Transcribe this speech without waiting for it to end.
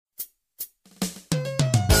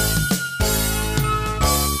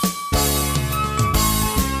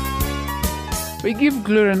We give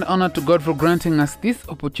glory and honor to God for granting us this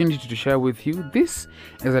opportunity to share with you. This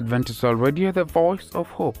is Adventist World Radio, the voice of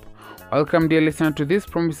hope. Welcome, dear listener, to this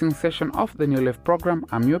promising session of the New Life program.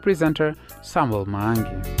 I'm your presenter, Samuel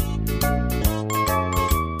Maangi.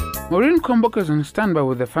 Maureen Komboka is on standby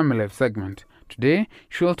with the Family Life segment. Today,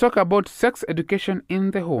 she will talk about sex education in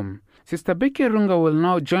the home. Sister Becky Runga will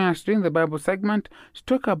now join us during the Bible segment to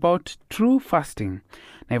talk about true fasting.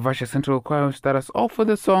 Naivasha Central Choir will start us off with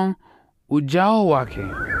the song Ujao Wake.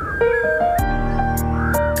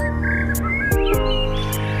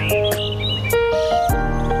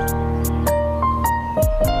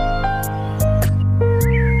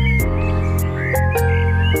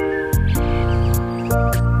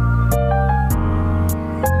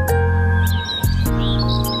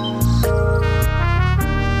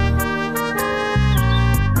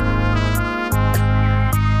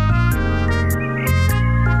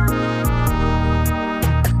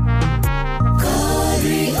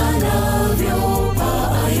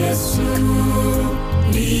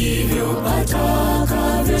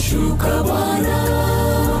 Shuka Bwana,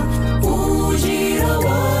 ujira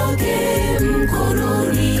wake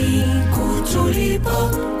mkononi,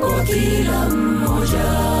 kutulipa kwa kila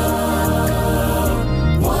mmoja.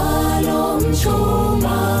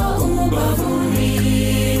 Walomchoma ubavuni,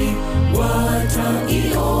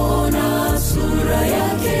 wataiona sura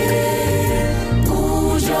yake.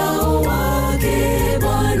 Ujao wake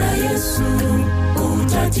Bwana Yesu,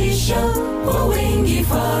 utatisha kwa wengi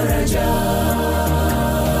faraja.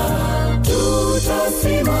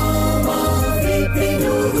 Tutasimama vipi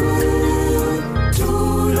ndugu,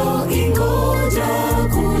 tuloingoja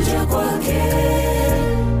kuja kwake.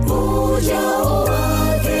 Ujao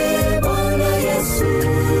wake Bwana Yesu,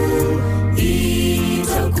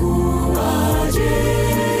 itakuwaje?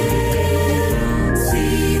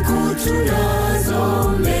 Siku tunazo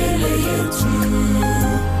mbele yetu,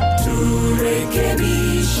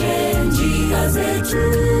 turekebishe njia zetu,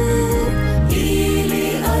 ili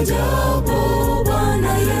ajapo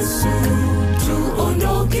Bwana Yesu,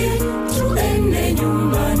 tuondoke tuende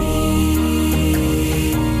nyumbani.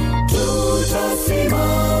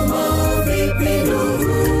 Tutasimama vipi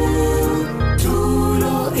ndugu,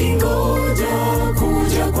 tuloingoja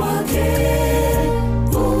kuja kwake.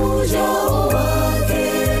 Ujao wake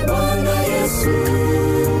Bwana Yesu,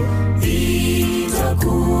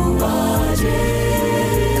 itakuwaje?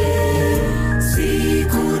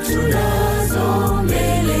 Siku tunazo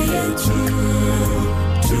mbele yetu,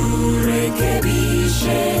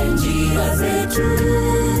 turekebishe njia zetu,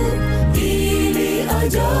 ili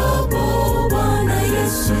ajapo Bwana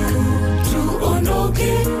Yesu,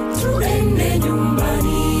 tuondoke tuende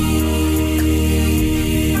nyumbani.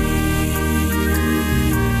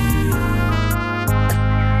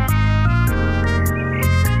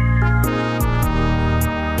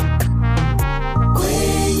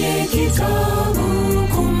 Kwenye kitabu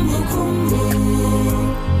Kumbukumbu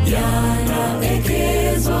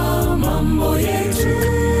yanaekezwa mambo yetu,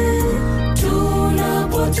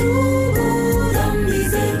 tunapotubu dhambi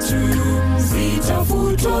zetu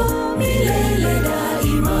zitafutwa milele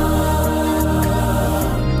daima.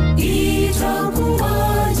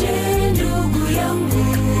 Itakuwaje ndugu yangu,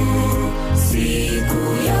 siku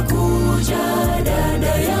ya kuja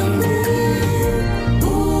dada yangu?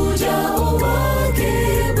 Ujao wake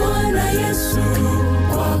Bwana Yesu,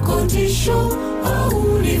 kwako tisho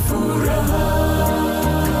au ni furaha?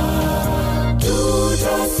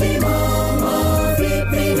 Tutasimama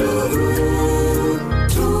vipi ndugu,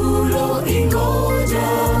 tuloingoja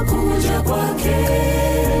kuja kwake.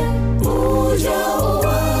 Ujao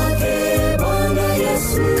wake Bwana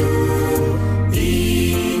Yesu,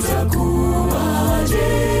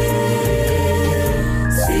 itakuwaje?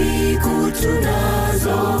 Siku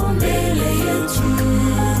tunazo mbele yetu,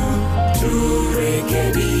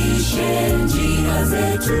 turekebishe njia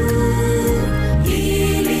zetu,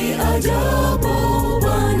 ili ajapo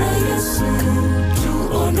Bwana Yesu,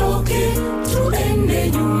 tuondoke tuende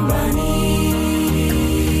nyumbani.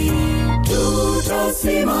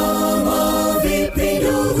 Tutasimama vipi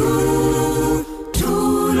ndugu,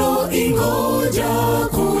 tuloingoja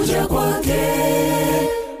kuja kwake.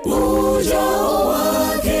 Ujao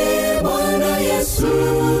wake Bwana Yesu,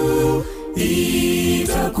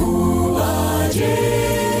 itakuwaje?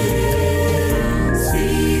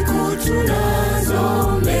 Siku tunazo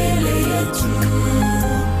mbele yetu,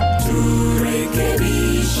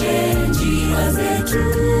 turekebishe njia zetu,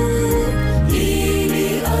 ili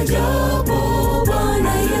ajapo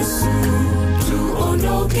Bwana Yesu,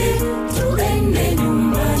 tuondoke tuende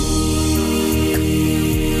nyumbani.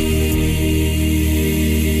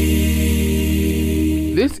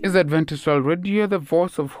 is Adventist World Radio, the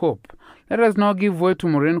voice of hope. Let us now give way to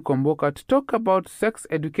Maureen Komboka to talk about sex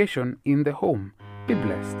education in the home. Be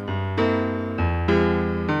blessed.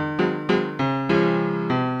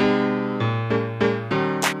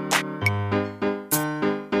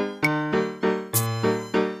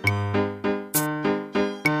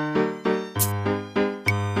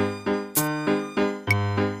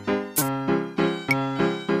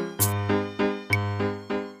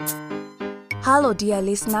 Hello dear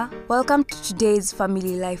listener, welcome to today's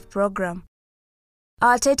Family Life program.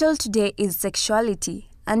 Our title today is Sexuality,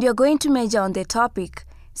 and we are going to major on the topic,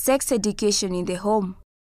 Sex Education in the Home.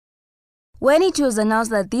 When it was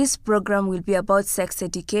announced that this program will be about sex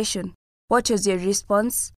education, what was your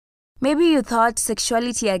response? Maybe you thought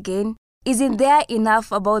sexuality again. Isn't there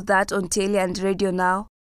enough about that on tele and radio now?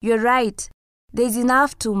 You're right, there's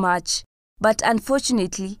enough too much. But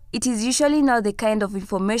unfortunately, it is usually not the kind of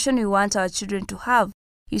information we want our children to have.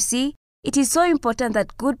 You see, it is so important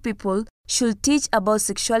that good people should teach about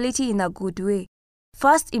sexuality in a good way.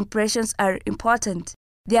 First impressions are important.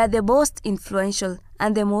 They are the most influential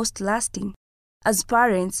and the most lasting. As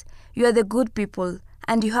parents, you are the good people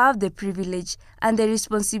and you have the privilege and the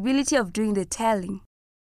responsibility of doing the telling.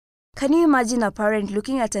 Can you imagine a parent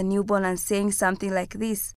looking at a newborn and saying something like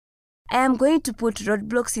this? I am going to put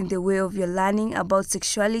roadblocks in the way of your learning about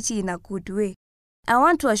sexuality in a good way. I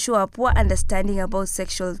want to assure a poor understanding about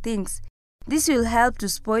sexual things. This will help to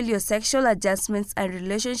spoil your sexual adjustments and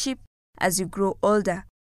relationship as you grow older.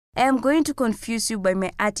 I am going to confuse you by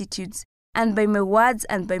my attitudes and by my words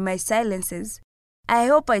and by my silences. I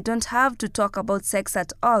hope I don't have to talk about sex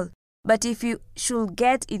at all, but if you should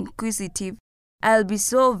get inquisitive, I'll be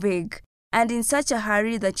so vague and in such a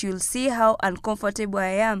hurry that you'll see how uncomfortable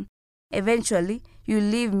I am. Eventually, you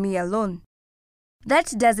leave me alone.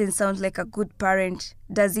 That doesn't sound like a good parent,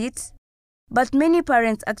 does it? But many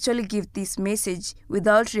parents actually give this message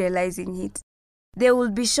without realizing it. They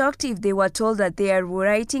would be shocked if they were told that they are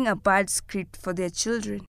writing a bad script for their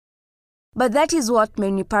children. But that is what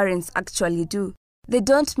many parents actually do. They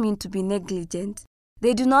don't mean to be negligent.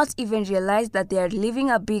 They do not even realize that they are leaving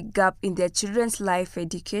a big gap in their children's life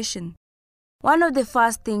education. One of the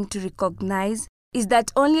first things to recognize is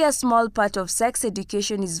that only a small part of sex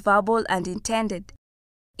education is verbal and intended.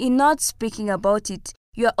 In not speaking about it,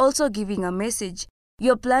 you are also giving a message.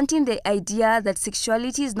 You are planting the idea that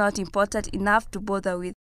sexuality is not important enough to bother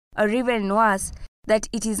with, or even worse, that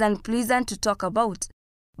it is unpleasant to talk about.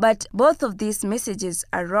 But both of these messages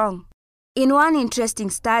are wrong. In one interesting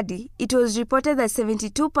study, it was reported that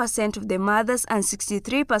 72% of the mothers and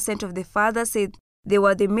 63% of the fathers said they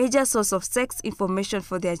were the major source of sex information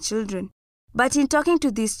for their children. But in talking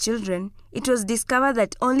to these children, it was discovered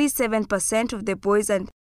that only 7% of the boys and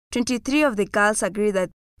 23% of the girls agreed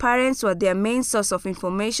that parents were their main source of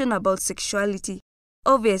information about sexuality.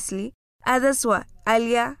 Obviously, others were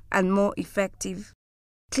earlier and more effective.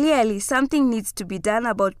 Clearly, something needs to be done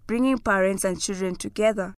about bringing parents and children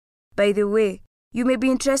together. By the way, you may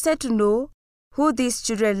be interested to know who these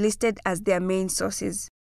children listed as their main sources.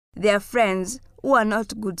 Their friends, who are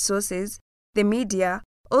not good sources, the media,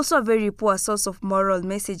 also a very poor source of moral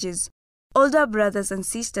messages, older brothers and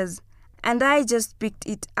sisters, and I just picked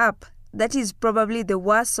it up. That is probably the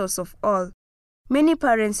worst source of all. Many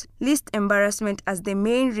parents list embarrassment as the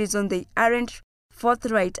main reason they aren't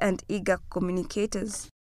forthright and eager communicators.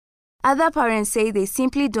 Other parents say they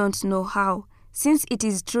simply don't know how, since it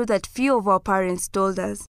is true that few of our parents told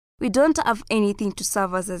us. We don't have anything to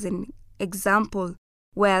serve us as an example.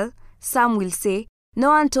 Well, some will say,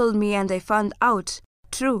 no one told me and I found out.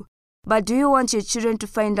 True, but do you want your children to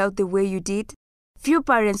find out the way you did? Few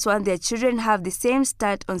parents want their children to have the same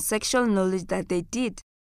start on sexual knowledge that they did.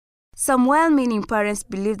 Some well-meaning parents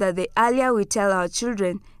believe that the earlier we tell our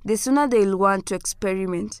children, the sooner they'll want to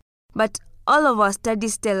experiment. But all of our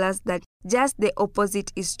studies tell us that just the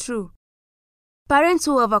opposite is true. Parents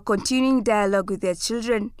who have a continuing dialogue with their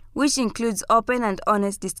children, which includes open and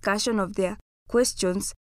honest discussion of their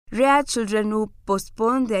questions, rare children who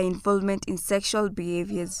postpone their involvement in sexual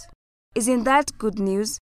behaviors. Isn't that good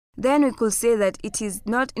news? Then we could say that it is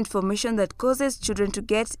not information that causes children to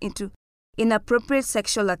get into inappropriate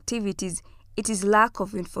sexual activities, it is lack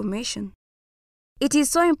of information. It is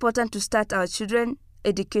so important to start our children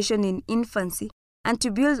education in infancy and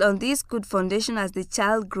to build on this good foundation as the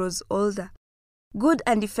child grows older. Good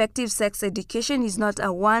and effective sex education is not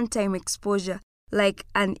a one-time exposure like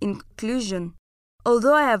an inclusion,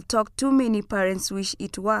 although I have talked too many parents wish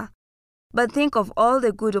it were. But think of all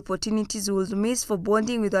the good opportunities we will miss for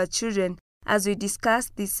bonding with our children as we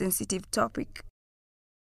discuss this sensitive topic.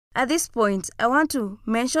 At this point, I want to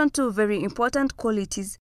mention two very important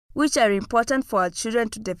qualities which are important for our children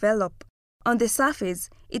to develop. On the surface,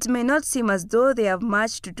 it may not seem as though they have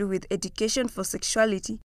much to do with education for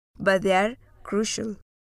sexuality, but they are crucial.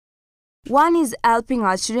 One is helping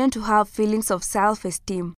our children to have feelings of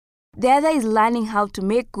self-esteem. The other is learning how to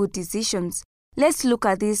make good decisions. Let's look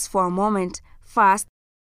at this for a moment. First,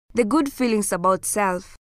 the good feelings about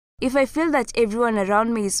self. If I feel that everyone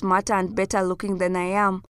around me is smarter and better looking than I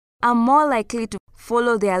am, I'm more likely to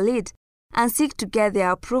follow their lead and seek to get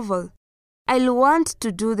their approval. I'll want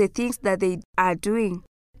to do the things that they are doing.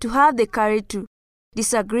 To have the courage to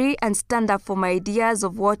disagree and stand up for my ideas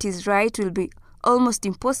of what is right will be almost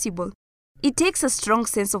impossible. It takes a strong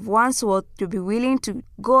sense of one's worth to be willing to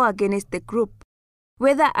go against the group,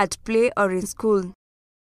 whether at play or in school.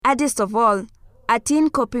 Hardest of all, a teen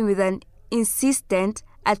coping with an insistent,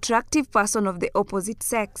 attractive person of the opposite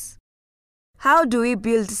sex. How do we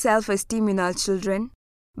build self-esteem in our children?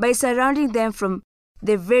 By surrounding them from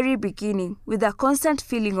the very beginning with a constant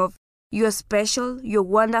feeling of you're special, you're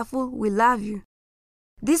wonderful, we love you.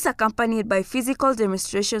 This accompanied by physical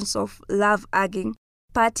demonstrations of love hugging,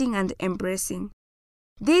 patting and embracing.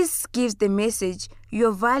 This gives the message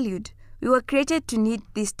you're valued. We were created to need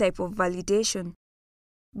this type of validation.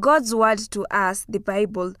 God's word to us, the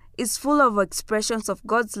Bible, is full of expressions of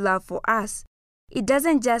God's love for us. It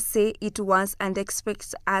doesn't just say it once and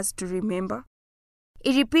expects us to remember.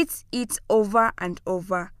 It repeats it over and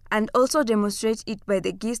over and also demonstrates it by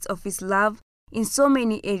the gifts of His love in so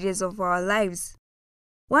many areas of our lives.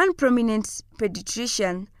 One prominent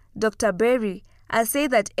pediatrician, Dr. Berry, has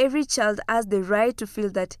said that every child has the right to feel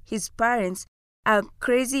that his parents are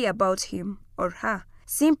crazy about him or her,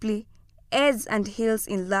 simply heads and heels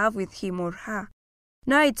in love with him or her.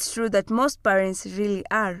 Now it's true that most parents really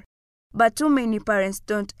are, but too many parents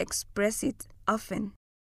don't express it often.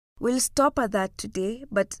 We'll stop at that today,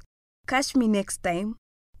 but catch me next time,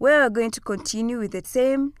 where we're going to continue with the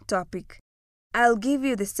same topic. I'll give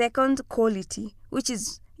you the second quality, which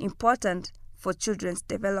is important for children's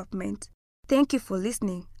development. Thank you for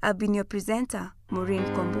listening. I've been your presenter, Maureen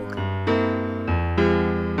Komboka.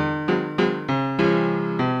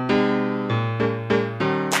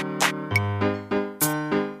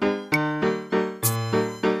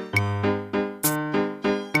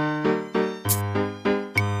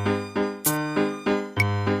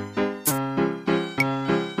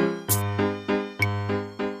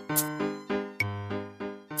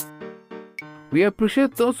 We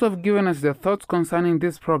appreciate those who have given us their thoughts concerning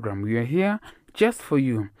this program. We are here just for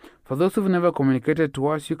you. For those who've never communicated to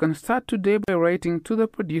us, you can start today by writing to the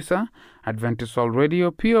producer, Adventist World Radio,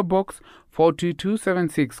 P.O. Box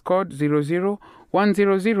 42276, code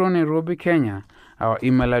 00100, Nairobi, Kenya. Our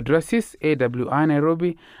email address is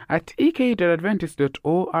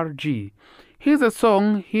awrnairobi@ek.adventist.org. Here's a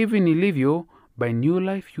song, Hivi Nilivyo, by New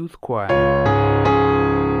Life Youth Choir.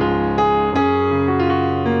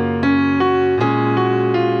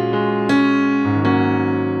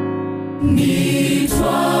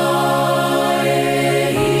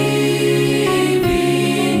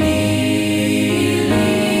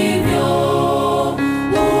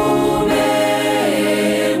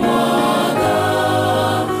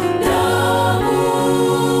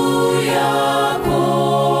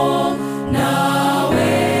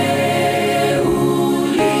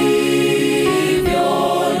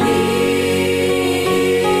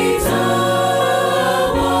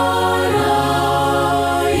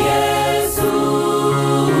 Yesu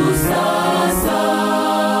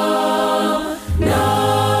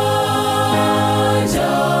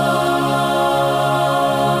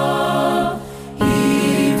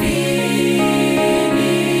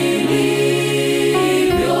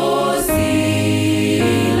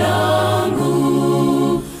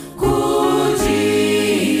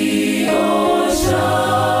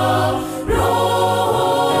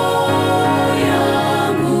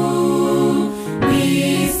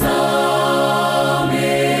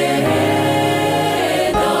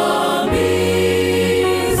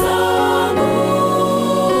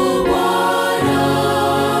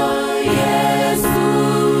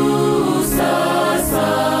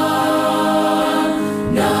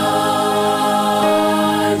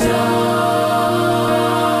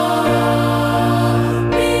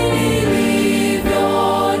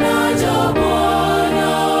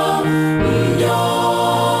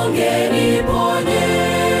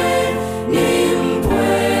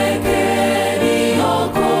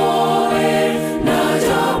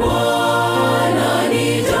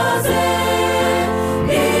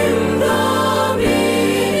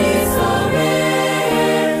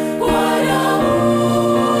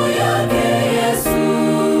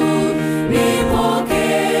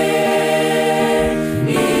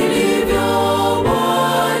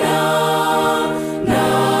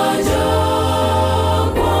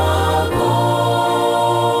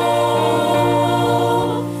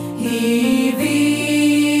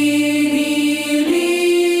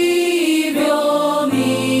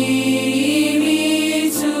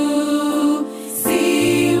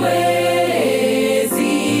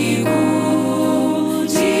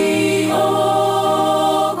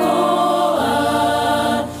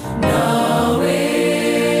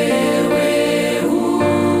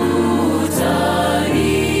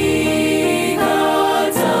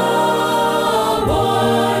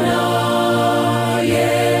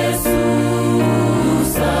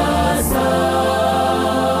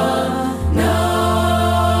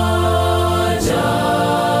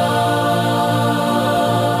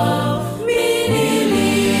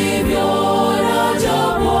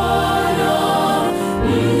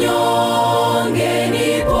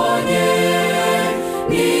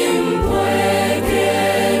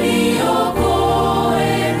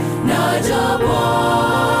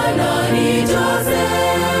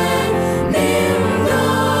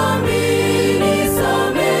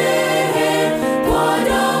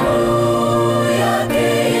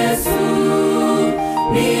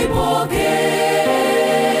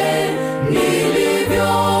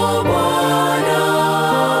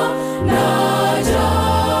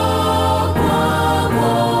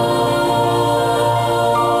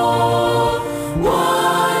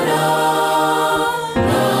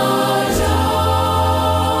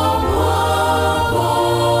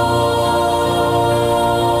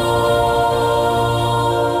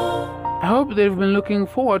that you've been looking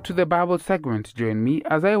forward to the Bible segment. Join me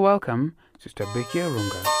as I welcome Sister Becky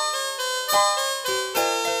Arunga.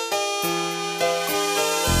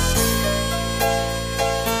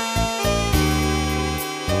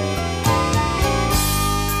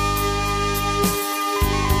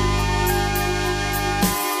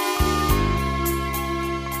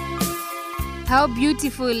 How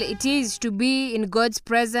beautiful it is to be in God's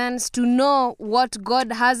presence, to know what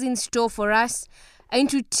God has in store for us, and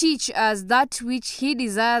to teach us that which He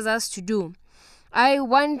desires us to do. I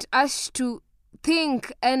want us to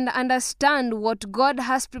think and understand what God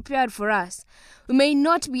has prepared for us. We may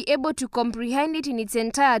not be able to comprehend it in its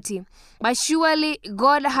entirety, but surely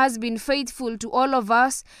God has been faithful to all of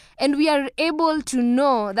us, and we are able to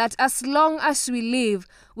know that as long as we live,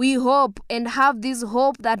 we hope and have this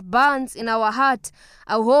hope that burns in our heart,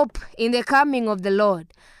 a hope in the coming of the Lord.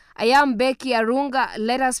 I am Becky Arunga.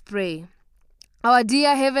 Let us pray. Our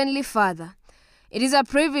dear Heavenly Father, it is a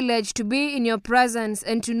privilege to be in your presence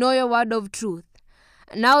and to know your word of truth.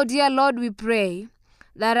 Now, dear Lord, we pray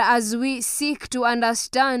that as we seek to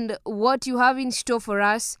understand what you have in store for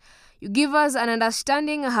us, you give us an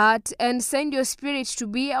understanding heart and send your Spirit to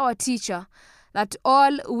be our teacher, that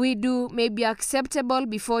all we do may be acceptable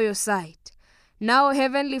before your sight. Now,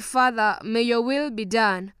 Heavenly Father, may your will be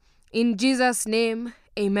done. In Jesus' name,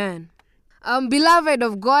 amen. Beloved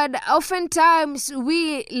of God, oftentimes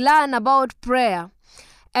we learn about prayer,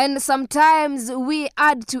 and sometimes we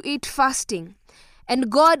add to it fasting. And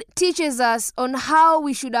God teaches us on how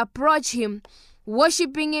we should approach Him,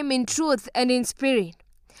 worshiping Him in truth and in spirit.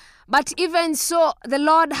 But even so, the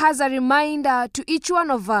Lord has a reminder to each one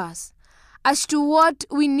of us as to what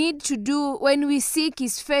we need to do when we seek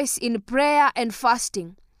His face in prayer and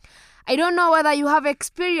fasting. I don't know whether you have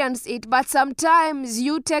experienced it, but sometimes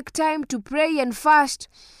you take time to pray and fast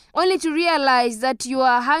only to realize that you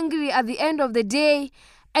are hungry at the end of the day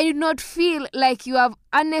and you do not feel like you have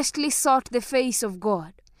earnestly sought the face of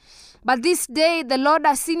God. But this day the Lord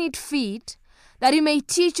has seen it fit that He may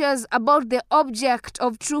teach us about the object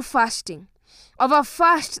of true fasting, of a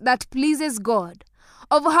fast that pleases God,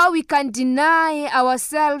 of how we can deny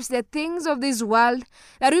ourselves the things of this world,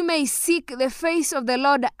 that we may seek the face of the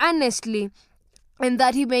Lord earnestly, and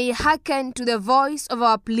that He may hearken to the voice of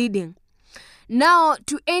our pleading. Now,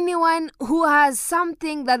 to anyone who has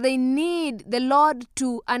something that they need the Lord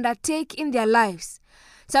to undertake in their lives,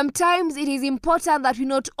 sometimes it is important that we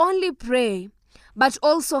not only pray, but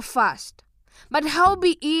also fast. But how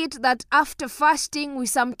be it that after fasting we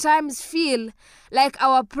sometimes feel like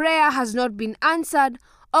our prayer has not been answered,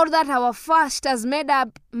 or that our fast has made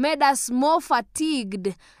us more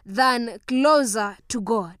fatigued than closer to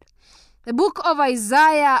God? The book of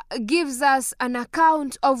Isaiah gives us an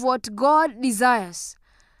account of what God desires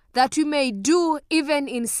that we may do even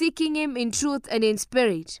in seeking Him in truth and in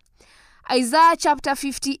spirit. Isaiah chapter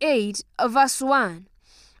 58 verse 1.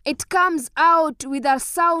 It comes out with a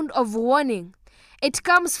sound of warning. It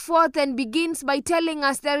comes forth and begins by telling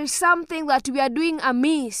us there is something that we are doing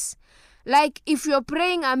amiss. Like if you're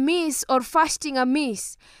praying amiss or fasting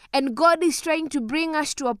amiss, and God is trying to bring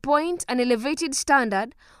us to a point, an elevated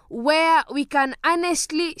standard, where we can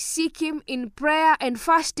honestly seek Him in prayer and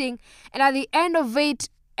fasting, and at the end of it,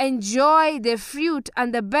 enjoy the fruit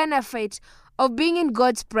and the benefit of being in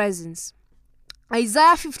God's presence.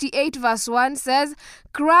 Isaiah 58 verse 1 says,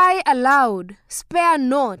 "Cry aloud, spare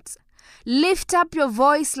not, lift up your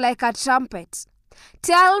voice like a trumpet.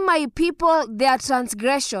 Tell my people their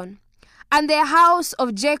transgression, and the house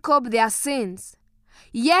of Jacob their sins.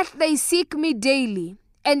 Yet they seek me daily,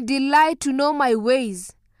 and delight to know my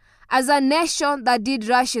ways, as a nation that did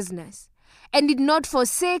righteousness, and did not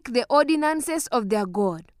forsake the ordinances of their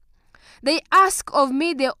God. They ask of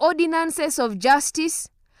me the ordinances of justice.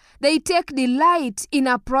 They take delight in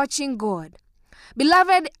approaching God."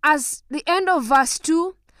 Beloved, as the end of verse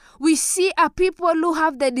 2, we see a people who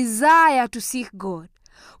have the desire to seek God.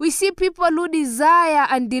 We see people who desire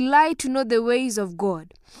and delight to know the ways of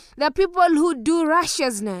God. The people who do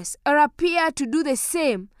righteousness or appear to do the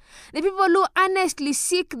same. The people who honestly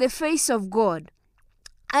seek the face of God.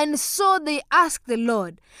 And so they ask the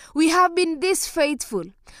Lord, "We have been this faithful.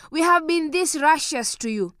 We have been this righteous to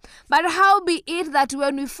you. But how be it that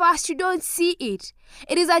when we fast, you don't see it?"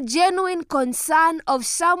 It is a genuine concern of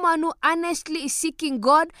someone who honestly is seeking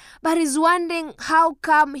God, but is wondering how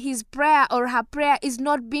come his prayer or her prayer is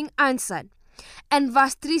not being answered. And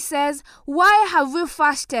verse 3 says, "Why have we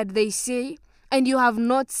fasted," they say, "and you have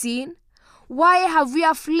not seen? Why have we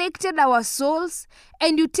afflicted our souls,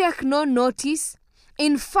 and you take no notice?"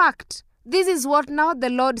 In fact, this is what now the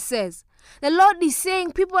Lord says, The Lord is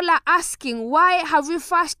saying, people are asking, why have we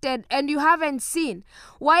fasted and you haven't seen?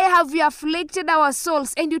 Why have we afflicted our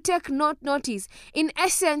souls and you take not notice? In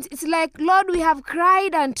essence, it's like, Lord, we have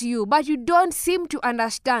cried unto you, but you don't seem to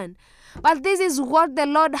understand. But this is what the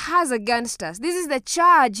Lord has against us. This is the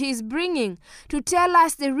charge He is bringing to tell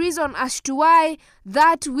us the reason as to why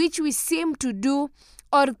that which we seem to do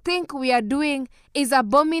or think we are doing is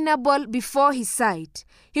abominable before His sight.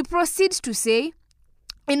 He proceeds to say,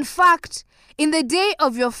 in fact, in the day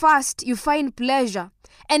of your fast, you find pleasure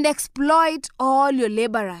and exploit all your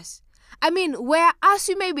laborers. I mean, whereas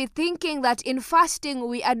you may be thinking that in fasting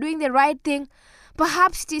we are doing the right thing,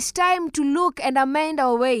 perhaps it is time to look and amend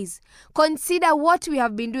our ways. Consider what we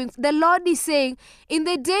have been doing. The Lord is saying, in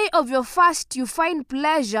the day of your fast, you find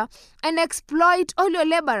pleasure and exploit all your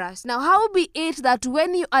laborers. Now, how be it that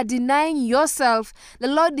when you are denying yourself, the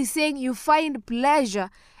Lord is saying you find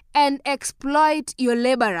pleasure and exploit your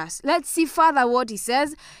laborers. Let's see further what He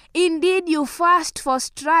says. Indeed, you fast for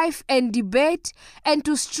strife and debate, and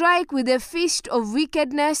to strike with a fist of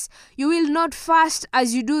wickedness. You will not fast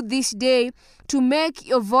as you do this day, to make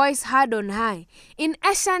your voice heard on high. In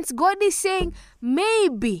essence, God is saying,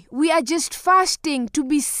 maybe we are just fasting to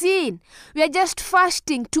be seen. We are just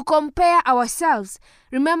fasting to compare ourselves.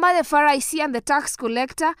 Remember the Pharisee and the tax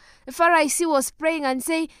collector? The Pharisee was praying and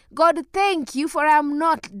saying, God, thank you, for I am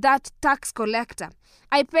not that tax collector.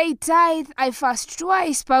 I pay tithe, I fast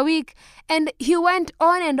twice per week. And he went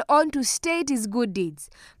on and on to state his good deeds.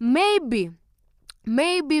 Maybe,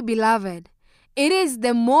 beloved, it is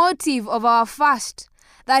the motive of our fast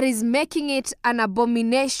that is making it an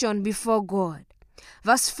abomination before God.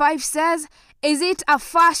 Verse 5 says, is it a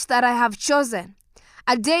fast that I have chosen,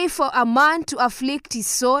 a day for a man to afflict his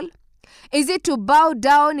soul? Is it to bow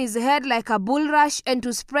down his head like a bulrush and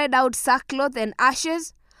to spread out sackcloth and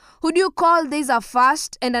ashes? Would you call this a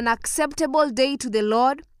fast and an acceptable day to the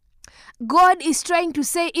Lord? God is trying to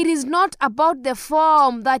say it is not about the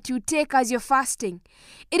form that you take as you're fasting.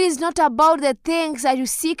 It is not about the things that you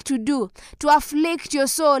seek to do, to afflict your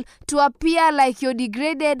soul, to appear like you're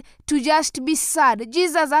degraded, to just be sad.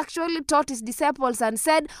 Jesus actually taught His disciples and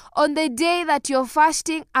said, on the day that you're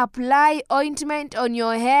fasting, apply ointment on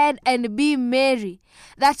your head and be merry,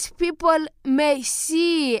 that people may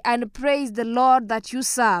see and praise the Lord that you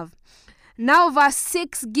serve. Now verse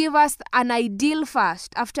 6 gives us an ideal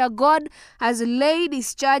fast. After God has laid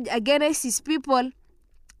His charge against His people,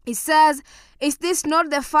 He says, is this not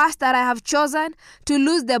the fast that I have chosen? To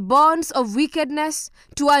loose the bonds of wickedness,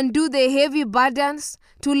 to undo the heavy burdens,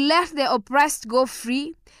 to let the oppressed go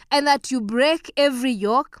free, and that you break every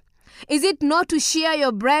yoke? Is it not to share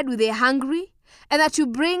your bread with the hungry, and that you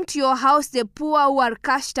bring to your house the poor who are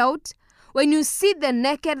cast out? When you see the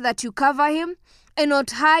naked, that you cover him, and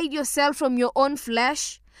not hide yourself from your own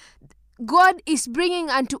flesh? God is bringing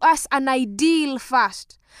unto us an ideal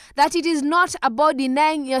fast. That it is not about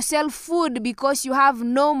denying yourself food because you have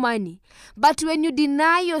no money. But when you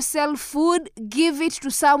deny yourself food, give it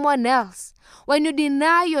to someone else. When you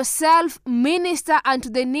deny yourself, minister unto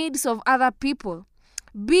the needs of other people.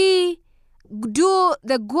 Do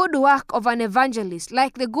the good work of an evangelist.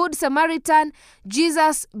 Like the Good Samaritan,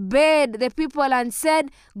 Jesus bade the people and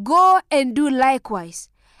said, go and do likewise.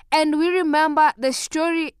 And we remember the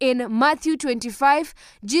story in Matthew 25.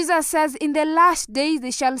 Jesus says, in the last days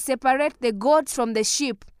they shall separate the goats from the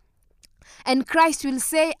sheep. And Christ will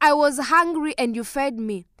say, I was hungry and you fed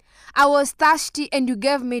me. I was thirsty and you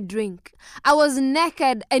gave me drink. I was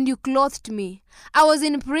naked and you clothed me. I was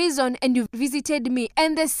in prison and you visited me.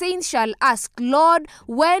 And the saints shall ask, Lord,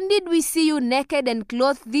 when did we see you naked and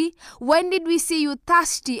clothe thee? When did we see you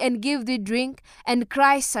thirsty and give thee drink? And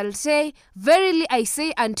Christ shall say, verily I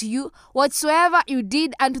say unto you, whatsoever you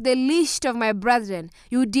did unto the least of my brethren,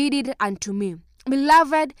 you did it unto me.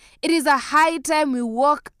 Beloved, it is a high time we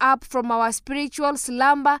woke up from our spiritual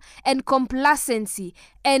slumber and complacency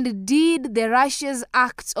and did the righteous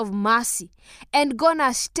acts of mercy and gone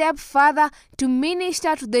a step further to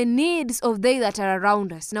minister to the needs of they that are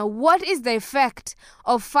around us. Now, what is the effect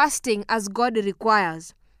of fasting as God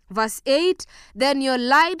requires? Verse 8, then your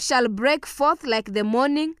light shall break forth like the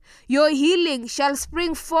morning, your healing shall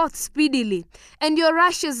spring forth speedily, and your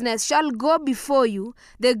righteousness shall go before you.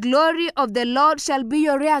 The glory of the Lord shall be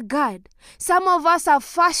your rear guard. Some of us have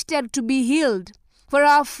fasted to be healed, for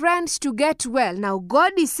our friends to get well. Now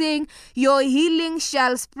God is saying, your healing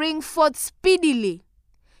shall spring forth speedily.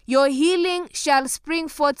 Your healing shall spring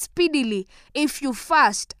forth speedily if you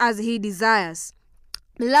fast as He desires.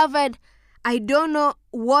 Beloved, I don't know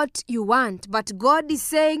what you want. But God is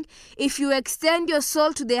saying, if you extend your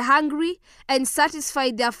soul to the hungry and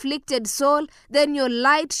satisfy the afflicted soul, then your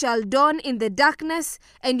light shall dawn in the darkness,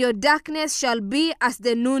 and your darkness shall be as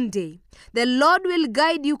the noonday. The Lord will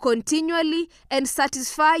guide you continually and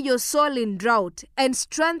satisfy your soul in drought and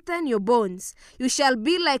strengthen your bones. You shall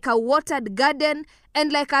be like a watered garden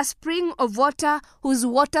and like a spring of water whose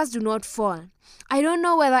waters do not fall. I don't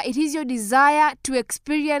know whether it is your desire to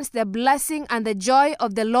experience the blessing and the joy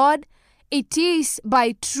of the Lord. It is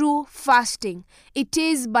by true fasting. It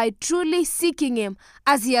is by truly seeking Him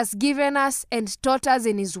as He has given us and taught us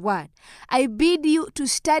in His Word. I bid you to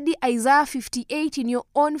study Isaiah 58 in your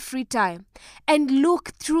own free time and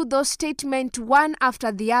look through those statements one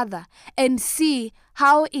after the other and see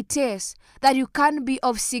how it is that you can be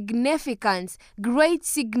of significance, great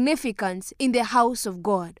significance in the house of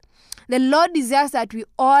God. The Lord desires that we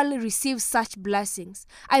all receive such blessings.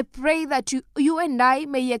 I pray that you and I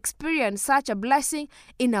may experience such a blessing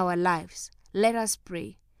in our lives. Let us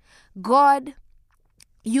pray. God,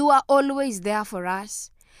 you are always there for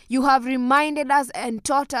us. You have reminded us and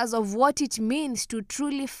taught us of what it means to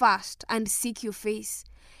truly fast and seek your face.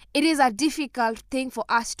 It is a difficult thing for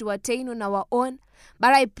us to attain on our own,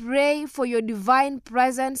 but I pray for your divine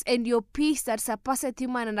presence and your peace that surpasseth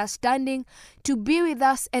human understanding to be with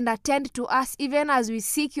us and attend to us even as we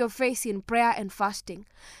seek your face in prayer and fasting.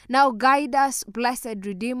 Now guide us, blessed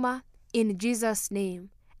Redeemer, in Jesus' name.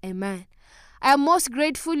 Amen. I am most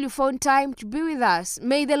grateful you found time to be with us.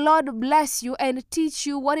 May the Lord bless you and teach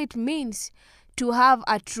you what it means to have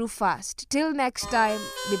a true fast. Till next time,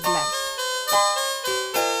 be blessed.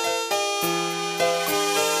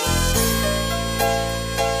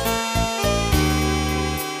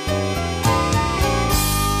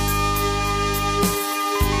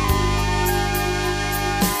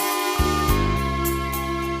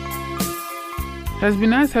 It has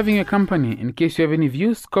been nice having your company. In case you have any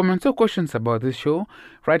views, comments or questions about this show,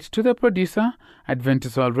 write to the producer,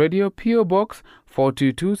 Adventist World Radio, P.O. Box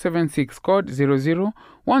 42276, code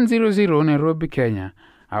 00100, Nairobi, Kenya.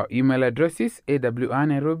 Our email address is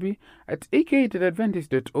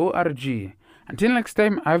awrnairobi@ak.adventist.org. Until next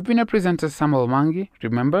time, I've been a presenter, Samuel Mangi.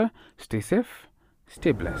 Remember, stay safe,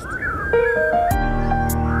 stay blessed.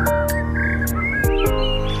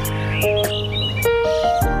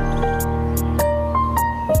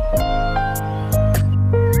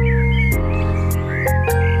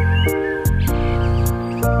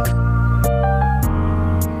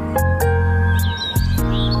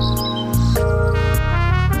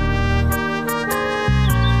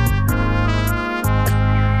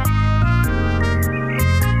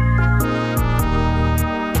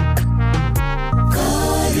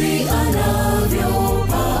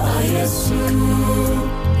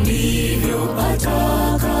 Ndivyo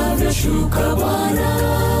atakavyoshuka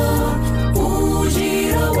Bwana.